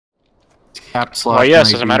Well,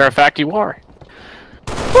 yes, as a matter of fact, you are.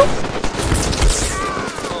 Oh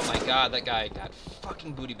my god, that guy got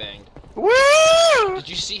fucking booty banged. Woo! Did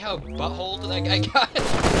you see how buttholed that guy got?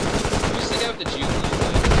 Who's the guy with the juke?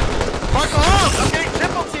 Fuck off! I'm getting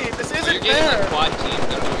triple team. This isn't You're getting fair. like quad team. Don't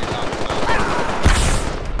know what you're talking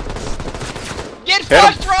about. Get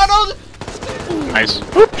fucked, Ronald! Nice.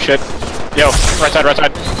 Whoop, shit. Yo, right side, right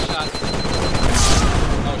side. Shot.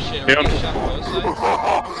 Oh shit, are we getting shot from both sides?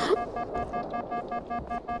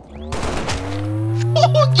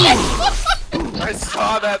 Oh, get I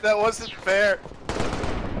saw that. That wasn't fair.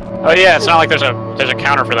 Oh yeah, it's not like there's a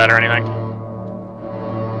counter for that or anything.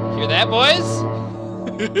 Hear that, boys?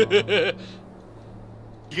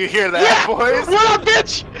 You hear that, boys? What up,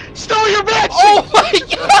 bitch? Stole your bitch! Oh my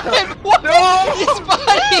god! What? No! His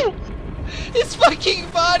body! His fucking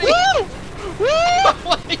body! Woo! Woo!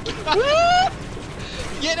 Oh my god!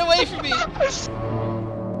 Get away from me!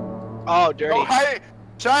 Oh, dirty. Oh, hi.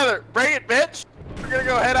 Tyler, bring it, bitch. We're gonna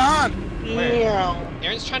go head on. Yeah.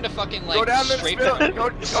 Aaron's trying to fucking like Go down this straight field. from... Go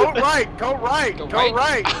right. Go right. Go Go right?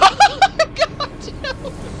 right. God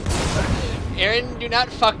damn. Aaron, do not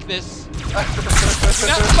fuck this. Do not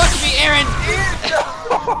fuck me, Aaron! No,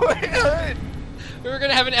 Aaron. We were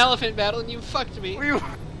gonna have an elephant battle and you fucked me. No!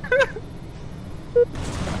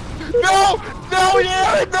 No,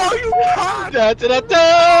 Aaron! No, you can't! Da da da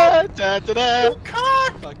da da da da. You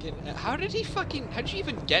can't! Fucking... How did he fucking... How'd you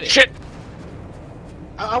even get it? Shit!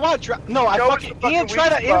 I want to drop. No, I Go fucking. with the Ian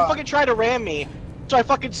fucking weak spot. fucking tried to ram me, so I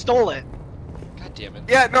fucking stole it. God damn it.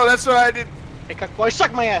 Yeah, no, that's what I did. Hey, cuck boy,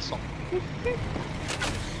 suck my asshole.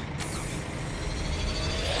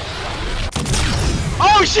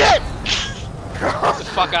 Oh shit! Get the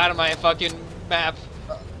fuck out of my fucking map.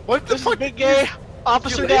 What the This is fuck? big gay.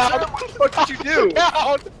 Officer down. What did you do? Down.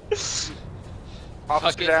 Officer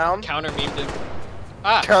Fucking down. counter memed him.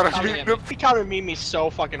 Ah, Counter damn memed it. He counter me so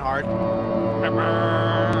fucking hard.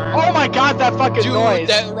 Oh my god, that fucking Dude, noise.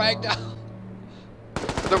 that ragdoll.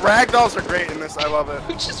 The ragdolls are great in this. I love it.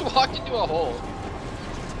 Who just walked into a hole?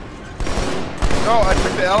 No, I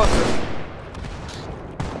took the elephant.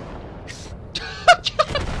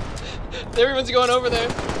 Everyone's going over there.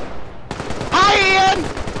 Hi, Ian!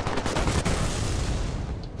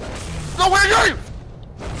 No, where are you?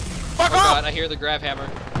 Fuck Oh off! god, I hear the grab hammer.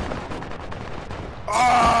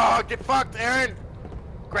 Oh, get fucked, Aaron.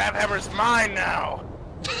 Grab hammer's mine now.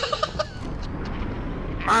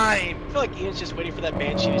 Mine. I feel like Ian's just waiting for that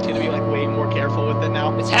banshee. He's gonna be like way more careful with it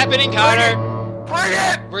now. It's happening, Connor! Bring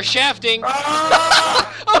it! We're shafting! Ah!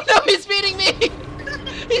 Oh no, he's beating me!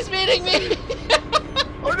 He's beating me!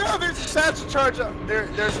 Oh no, there's a satchel charge up there.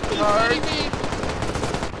 There's a He's card. beating me!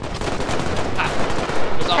 Ah,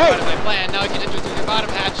 it was all part of my plan. Now I can enter through your bottom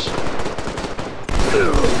hatch.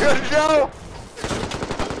 Good go.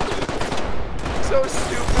 So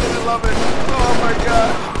stupid. I love it. Oh my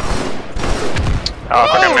god. Oh,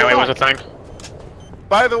 fucking melee was a thing.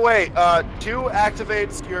 By the way, 2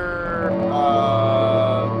 activates your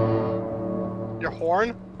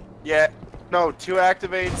horn? Yeah. No, 2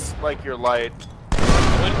 activates like your light.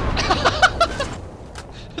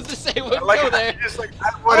 Does it say wouldn't Like, go there? just like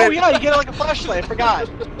Oh yeah, you get it like a flashlight. I forgot.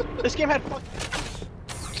 This game had fucking.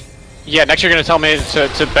 Yeah, next you're gonna tell me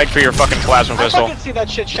to beg for your fucking plasma I pistol. fucking see that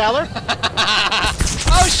shit, Shaller.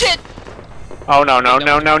 Oh shit! Oh no no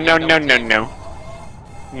no no no no no no.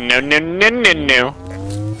 No no no no no.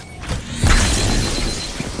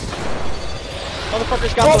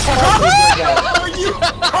 Motherfuckers got the fire again. Oh, you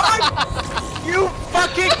cunt! You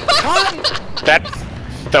fucking cunt! That's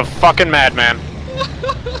the fucking madman.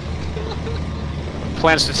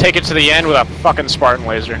 Plans to take it to the end with a fucking Spartan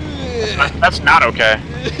laser. That's not okay.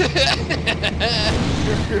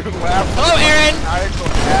 Hello, Aaron!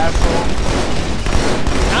 Asshole.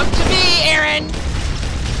 Come to me, Aaron!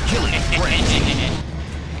 Killing frenzy.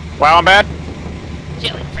 Wow, I'm bad.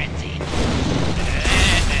 Killing frenzy.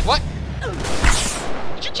 What?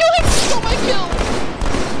 Did you kill him? You stole my kill!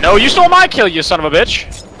 No, you stole my kill, you son of a bitch.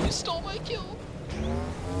 You stole my kill.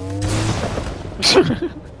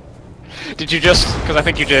 Did you just? Because I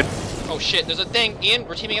think you did. Oh shit, there's a thing. Ian,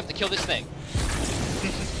 we're teaming up to kill this thing.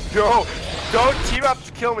 No, don't team up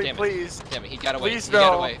to kill me, Damn it. please. Damn it, he got away. Please He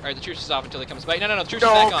got no. away. Alright, the truce is off until he comes back. No, no, no, the truce No,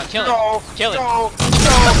 is back on. Kill him. no, Kill him. no,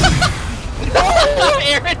 no.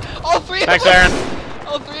 Aaron! All three Thanks, of us! Aaron.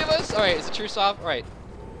 All three of us? Alright, is the truce off? Alright.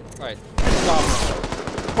 Alright.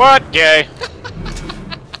 What? Gay.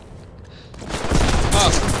 Oh,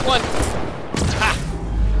 one! Ha!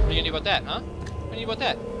 What are you gonna do about that, huh? What are you gonna do about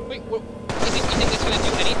that? Wait, what? You think that's gonna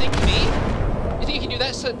do anything to me? You think you can do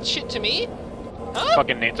that shit to me? Huh?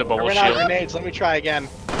 Fucking nades a I bubble ran out of shield. grenades. Let me try again.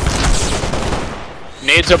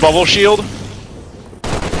 Nades a bubble shield.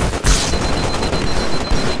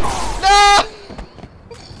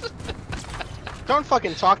 Don't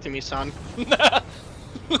fucking talk to me, son.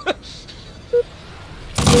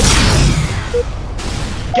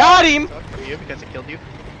 Got him! For you because it killed you.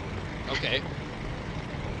 Okay.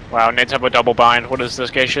 Wow, Nate's have a double bind. What is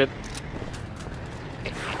this gay shit?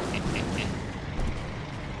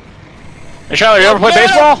 Hey, Charlie, you ever play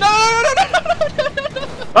baseball? No!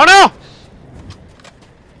 Oh no!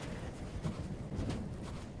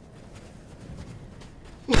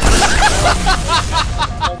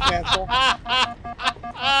 Cancel.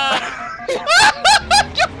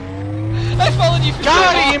 I followed you for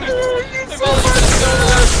Got so him! long. I followed you for so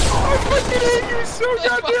long. I fucking hate you so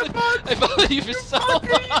goddamn much! I followed you for so long.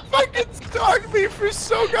 You fucking stalked me for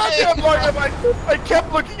so goddamn long. I'm like, I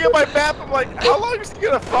kept looking at my map. I'm like, how long is he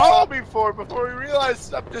gonna follow me for before we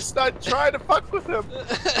realized I'm just not trying to fuck with him?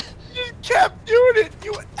 You just kept doing it,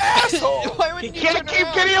 you asshole! Why He wouldn't you can't turn keep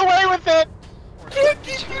around? getting away with it! Can't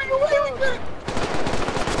keep getting away with it!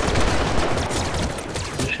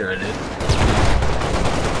 Sure it is.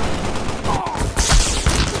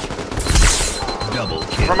 Double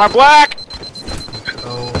kill. For my black!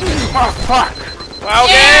 Oh, Oh, fuck! Wow,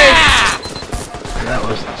 Yeah! that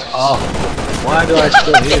was awful. Why do I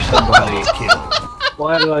still hear somebody? Kill.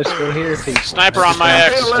 Why do I still hear people? Sniper on my Hey,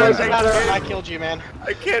 X. Liz, Doesn't matter, I killed you, man.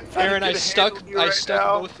 I can't fucking Aaron, I handle you right stuck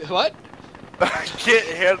now. both. What? I can't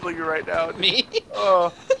handle you right now. Me?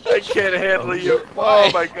 Oh, I can't handle you. Why?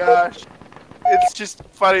 Oh my gosh. It's just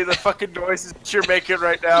funny, the fucking noises that you're making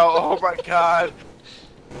right now. Oh my god.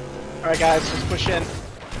 Alright, guys, let's push in.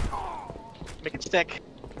 Make it stick.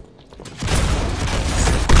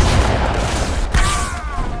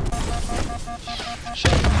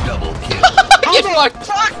 Double kill. Get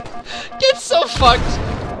fucked! Get so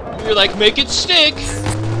fucked! You're like, make it stick!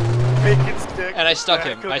 Make it stick. And I stuck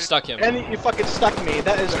him. I stuck him. And you fucking stuck me.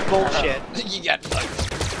 That is bullshit. You got fucked.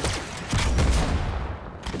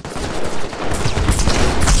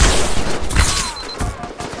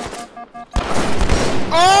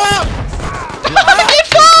 Oh! Get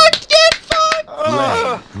fucked! Get fucked!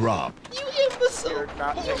 Oh! Drop. You imbecile! You're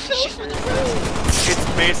not You taking fell shit. for the rest. It's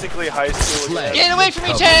basically high school again. Get away from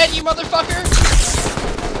me, Ted, you motherfucker!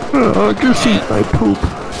 Oh, just eat my poop.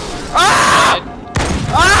 Ted.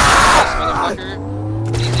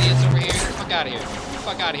 Motherfucker. These idiots over here. Fuck out of here.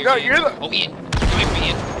 Fuck out of here. No, Ian. you're the- Oh, Ian. Get away from me,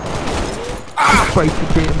 Ian. Fight the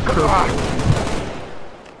damn crook.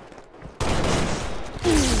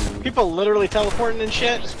 People literally teleporting and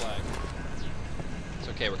shit. This flag. It's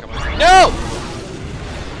okay, we're coming. No!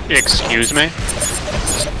 Excuse me?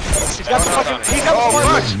 He's got the fucking. He's got the Oh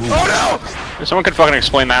smart fuck! watch. Oh If someone could fucking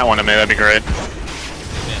explain that one to me, that'd be great.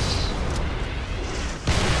 Miss.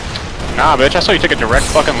 Nah, bitch, I saw you take a direct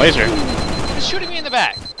fucking laser. He's shooting me in the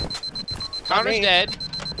back. Connor's me. dead.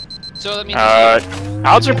 So that means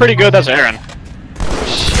Odds are pretty good, that's Aaron.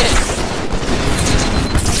 shit.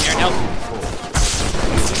 Aaron, help.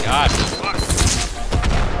 Oh my god.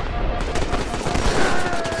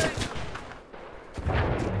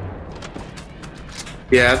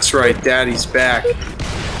 Yeah, that's right. Daddy's back.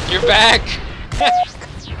 You're back!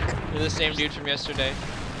 You're the same dude from yesterday.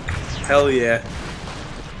 Hell yeah.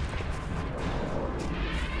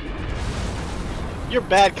 You're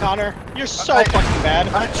bad, Connor. You're so I- fucking bad.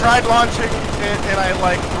 I tried launching and I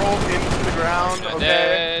like rolled into the ground. Not Okay.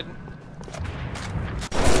 dead.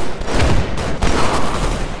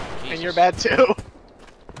 And you're bad too.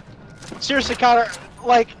 Seriously, Connor,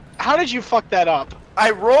 like, how did you fuck that up?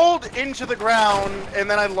 I rolled into the ground and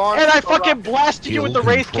then I launched. And I a fucking rocket. blasted you with the Kill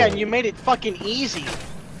Wraith control. Can. You made it fucking easy.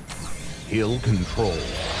 Kill control.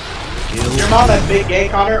 Kill. Your mom that big gay,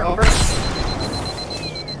 Connor. Over.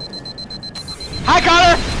 Hi,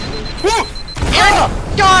 Connor. Woo! Aaron!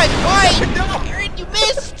 God! Why? No! Aaron, you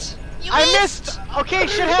missed! You I missed. Okay,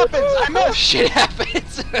 shit happens. I missed. Shit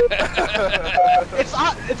happens!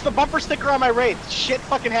 It's the bumper sticker on my Wraith. Shit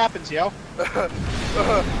fucking happens, yo.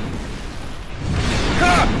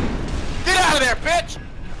 Get out of there, bitch!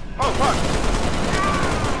 Oh fuck!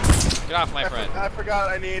 Get off my friend. I forgot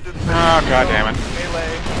I needed. Oh, god damn it.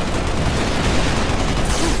 Melee.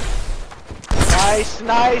 Nice,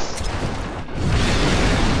 nice.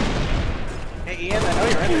 Hey, Ian, I know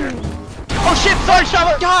you're in there. Oh shit! Sorry,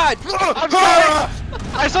 Shovel. God! I'm sorry.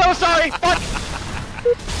 I'm so sorry. Fuck.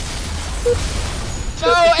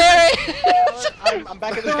 No, Aaron! I'm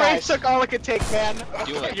back in the Wraith took all it could take, man.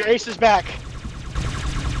 Do it. Your ace is back.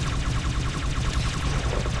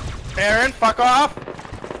 Aaron, fuck off!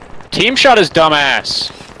 Team shot his dumbass.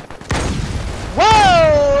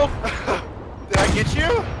 Whoa! Did I get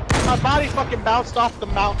you? My body fucking bounced off the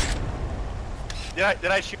mountain. Did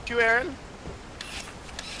I shoot you, Aaron?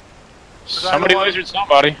 Somebody the one- lasered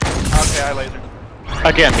somebody. Okay, I lasered.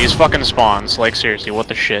 Again, these fucking spawns. Like, seriously, what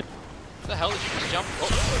the shit? What the hell did you just jump?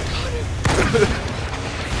 Oh.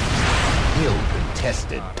 Kill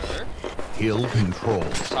contested. Kill control.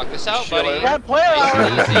 Talk this out, buddy. Bad player hour.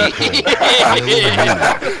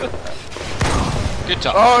 Good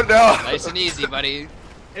talk. Oh no! Nice and easy, buddy.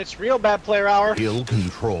 It's real bad player hour. Kill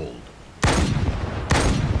controlled. Can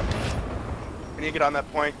you get on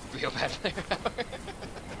that point? Real bad player hour.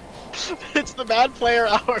 It's the bad player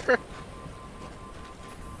hour.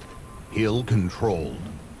 Kill controlled.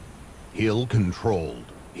 Kill controlled.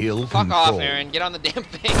 Kill Fuck controlled. off, Aaron. Get on the damn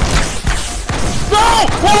thing. No!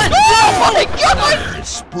 What? Oh my god!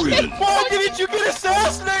 Spree. Why didn't you get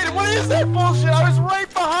assassinated? What is that bullshit? I was right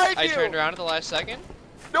behind you! I turned around at the last second.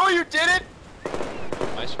 No, you didn't!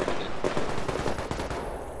 I swear I did.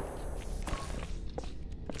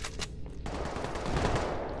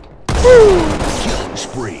 Killing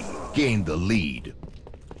spree. Gained the lead.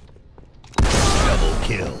 Double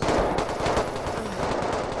kill.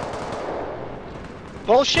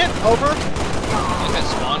 Bullshit. Over. Look at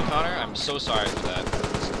spawn, Connor. I'm so sorry for that.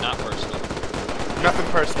 It's not personal. Nothing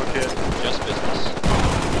personal, kid. Just business.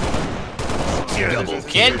 Double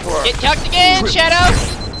Get kill. cucked again, Shadow!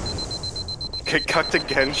 Get cucked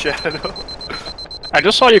again, Shadow. I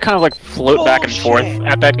just saw you kind of like float back and forth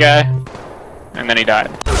at that guy, and then he died.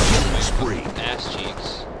 Spree. Ass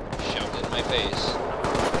cheeks. Shoved it in my face.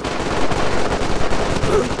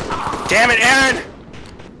 Damn it, Aaron!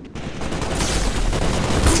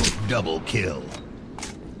 Double kill.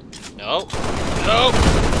 No. No!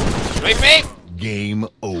 Wait for me! Game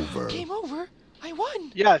over. Game over? I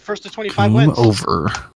won! Yeah, first to 25 wins. over.